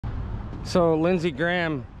So Lindsey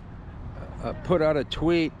Graham put out a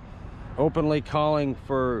tweet openly calling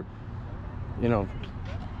for, you know,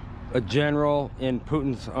 a general in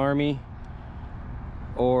Putin's army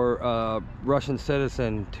or a Russian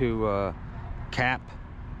citizen to cap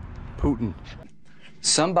Putin.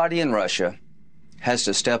 Somebody in Russia has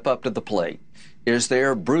to step up to the plate. Is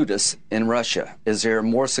there Brutus in Russia? Is there a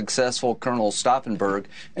more successful Colonel Stauffenberg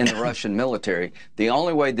in the Russian military? The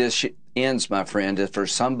only way this ends, my friend, is for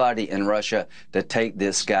somebody in Russia to take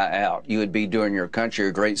this guy out. You would be doing your country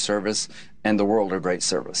a great service and the world a great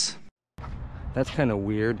service. That's kind of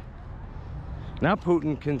weird. Now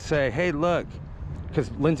Putin can say, hey, look, because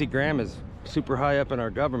Lindsey Graham is super high up in our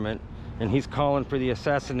government and he's calling for the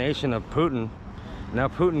assassination of Putin. Now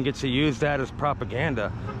Putin gets to use that as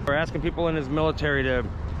propaganda. We're asking people in his military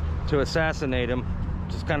to assassinate him.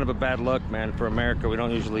 Just kind of a bad look, man, for America. We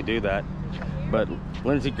don't usually do that. But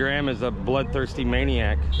Lindsey Graham is a bloodthirsty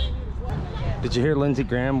maniac. Did you hear Lindsey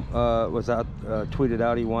Graham tweeted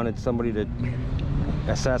out he wanted somebody to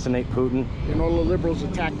assassinate Putin? And all the liberals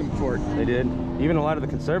attacked him for it. They did? Even a lot of the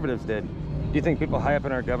conservatives did. Do you think people high up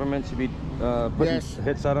in our government should be putting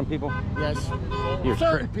hits out on people? Yes.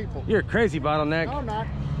 Certain people. You're a crazy bottleneck. No, I'm not.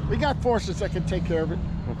 We got forces that can take care of it.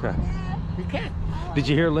 Okay. We can. Did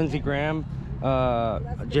you hear Lindsey Graham,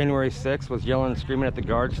 January 6th, was yelling and screaming at the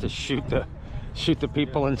guards to shoot the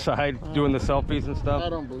people inside doing the selfies and stuff? I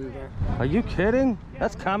don't believe that. Are you kidding?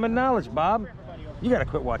 That's common knowledge, Bob. You gotta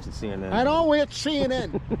quit watching CNN. I don't watch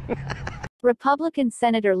CNN. Republican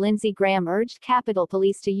Senator Lindsey Graham urged Capitol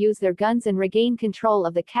Police to use their guns and regain control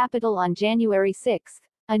of the Capitol on January 6th,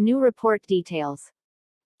 a new report details.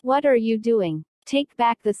 What are you doing? Take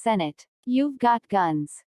back the Senate. You've got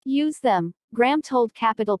guns. Use them, Graham told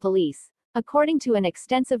Capitol Police, according to an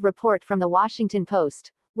extensive report from the Washington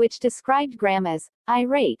Post, which described Graham as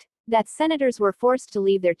irate that senators were forced to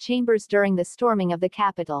leave their chambers during the storming of the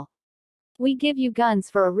Capitol. We give you guns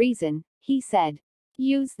for a reason, he said.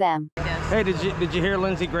 Use them. Hey, did you hear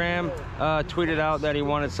Lindsey Graham tweeted out that he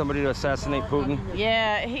wanted somebody to assassinate Putin?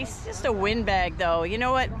 Yeah, he's just a windbag, though. You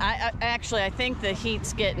know what? I think the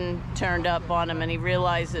heat's getting turned up on him, and he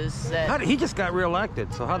realizes that He just got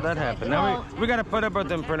reelected, so how'd that happen? Now we got to put up with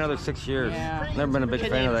him for another 6 years. Yeah. Never been a big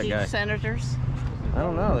fan of that guy. Senators? I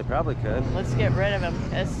don't know. They probably could. Let's get rid of him.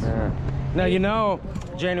 Yeah. Now, you know,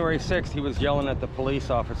 January 6th, he was yelling at the police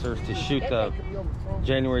officers to shoot the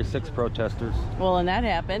January 6th protesters. Well, and that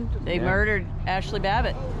happened. They murdered Ashley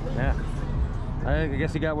Babbitt. Yeah. I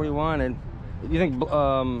guess he got what he wanted. You think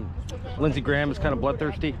Lindsey Graham is kind of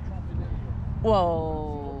bloodthirsty?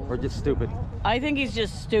 Whoa. Or just stupid? I think he's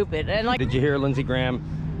just stupid. And like, did you hear Lindsey Graham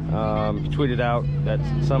tweeted out that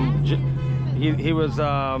he was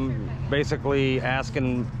basically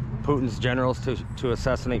asking Putin's generals to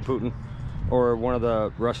assassinate Putin, or one of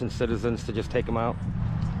the Russian citizens to just take him out?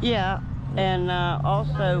 Yeah, and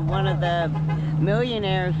also one of the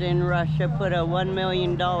millionaires in Russia put a $1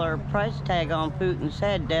 million price tag on Putin's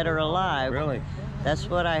head, dead or alive. Really? That's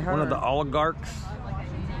what I heard. One of the oligarchs?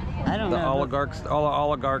 I don't know. All the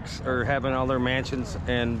oligarchs are having all their mansions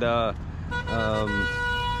and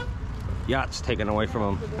yachts taken away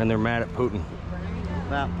from them, and they're mad at Putin.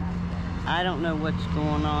 Well, I don't know what's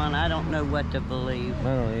going on. I don't know what to believe.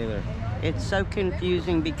 I don't either. It's so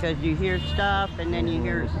confusing because you hear stuff and then you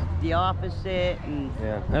hear the opposite. And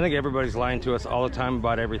yeah, I think everybody's lying to us all the time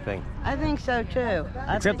about everything. I think so too.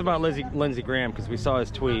 Except about Lindsey Graham, because we saw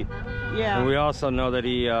his tweet. Yeah. And we also know that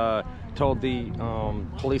he told the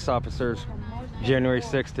police officers January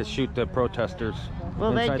 6th to shoot the protesters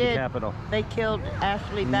inside the Capitol. They killed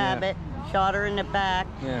Ashley Babbitt, shot her in the back,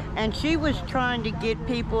 and she was trying to get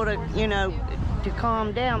people to, you know, to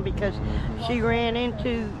calm down because she ran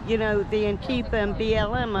into, you know, the Antifa and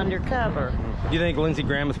BLM undercover. Do you think Lindsey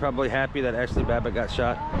Graham is probably happy that Ashley Babbitt got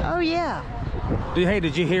shot? Oh yeah. Hey,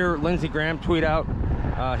 did you hear Lindsey Graham tweet out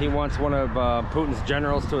he wants one of Putin's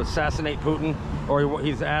generals to assassinate Putin, or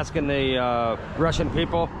he's asking the Russian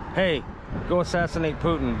people, hey, go assassinate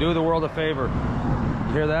Putin, do the world a favor?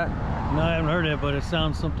 You hear that? No, I haven't heard it, but it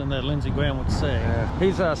sounds something that Lindsey Graham would say. Yeah.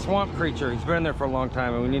 He's a swamp creature. He's been there for a long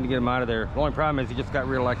time, and we need to get him out of there. The only problem is he just got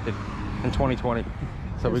reelected in 2020.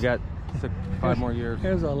 So we got 5 more years.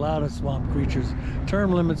 There's a lot of swamp creatures.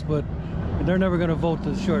 Term limits, but they're never going to vote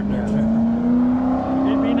to shorten their term.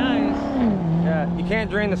 It'd be nice. Yeah, you can't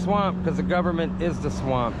drain the swamp because the government is the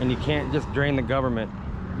swamp, and you can't just drain the government.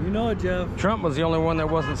 You know it, Jeff. Trump was the only one that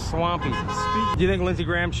wasn't swampy. Do you think Lindsey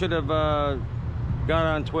Graham should have got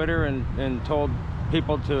on Twitter and told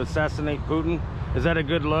people to assassinate Putin? Is that a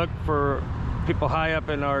good look for people high up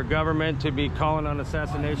in our government to be calling on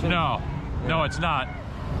assassination? No, no, it's not.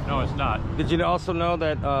 No, it's not. Did you also know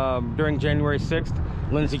that during January 6th,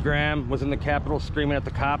 Lindsey Graham was in the Capitol screaming at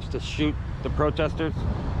the cops to shoot the protesters?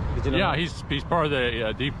 Did you know Yeah, that? he's part of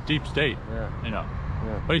the deep state. Yeah. You know.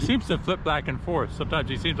 Yeah. But he seems to flip back and forth. Sometimes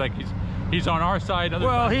he seems like he's on our side.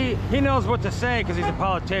 Well, he knows what to say because he's a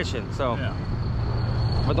politician. So. Yeah.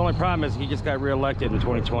 But the only problem is he just got reelected in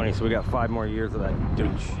 2020, so we got 5 more years of that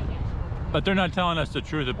douche. But they're not telling us the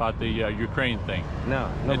truth about the Ukraine thing. No,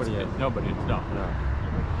 nobody is. Nobody is. No.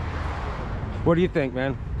 What do you think,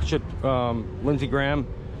 man? Should Lindsey Graham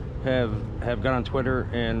have gone on Twitter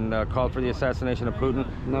and called for the assassination of Putin?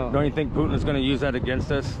 No. Don't you think Putin is going to use that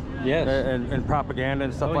against us? Yes. And propaganda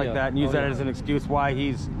and stuff like yeah. that, and use that as an excuse why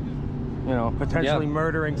he's, you know, potentially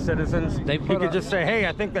murdering citizens? He could just say, hey,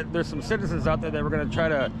 I think that there's some citizens out there that were going to try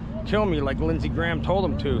to kill me like Lindsey Graham told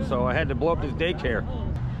him to, so I had to blow up his daycare.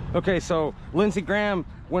 Okay, so Lindsey Graham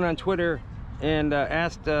went on Twitter and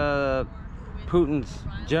asked Putin's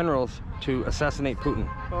generals to assassinate Putin.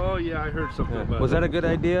 Oh yeah, I heard something about Was that a good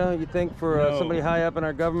idea, you think, for somebody high up in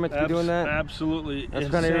our government to be doing that? Absolutely. That's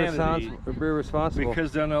kind of irresponsible.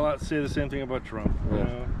 Because then they'll say the same thing about Trump. You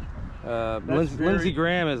know? Lindsey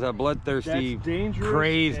Graham is a bloodthirsty,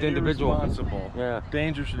 crazed individual. Yeah.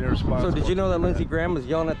 Dangerous and irresponsible. So did you know that Lindsey Graham was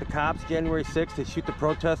yelling at the cops January 6th to shoot the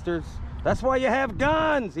protesters? That's why you have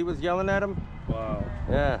guns! He was yelling at them. Wow.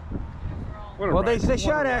 Yeah. Well, they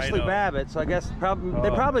shot Ashley Babbitt, so I guess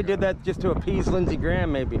they probably did that just to appease Lindsey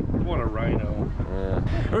Graham, maybe. What a rhino.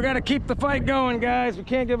 Yeah. We gotta keep the fight going, guys. We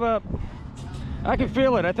can't give up. I can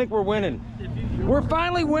feel it. I think we're winning. We're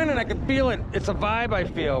finally winning. I can feel it. It's a vibe I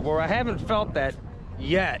feel, where I haven't felt that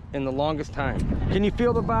yet in the longest time. Can you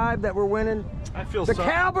feel the vibe that we're winning? I feel the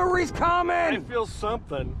cavalry's coming. I feel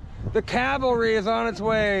something. The cavalry is on its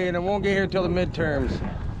way, and it won't get here until the midterms.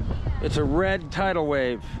 It's a red tidal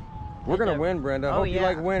wave. We're gonna win, Brenda. I hope you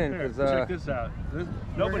like winning. Here, check this out.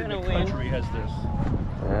 Nobody in the country has this.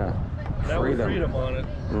 Yeah. That with freedom on it.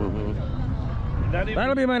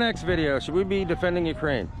 That'll be my next video. Should we be defending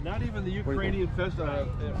Ukraine? Not even the Ukrainian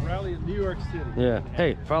rally in New York City. Yeah.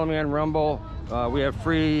 Hey, follow me on Rumble. We have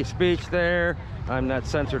free speech there. I'm not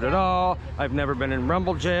censored at all. I've never been in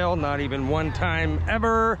Rumble jail, not even one time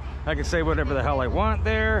ever. I can say whatever the hell I want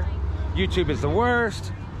there. YouTube is the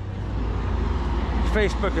worst.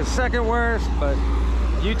 Facebook is second worst, but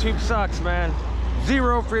YouTube sucks, man.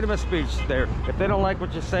 Zero freedom of speech there. If they don't like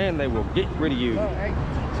what you're saying, they will get rid of you.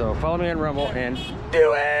 So follow me on Rumble and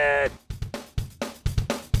do it!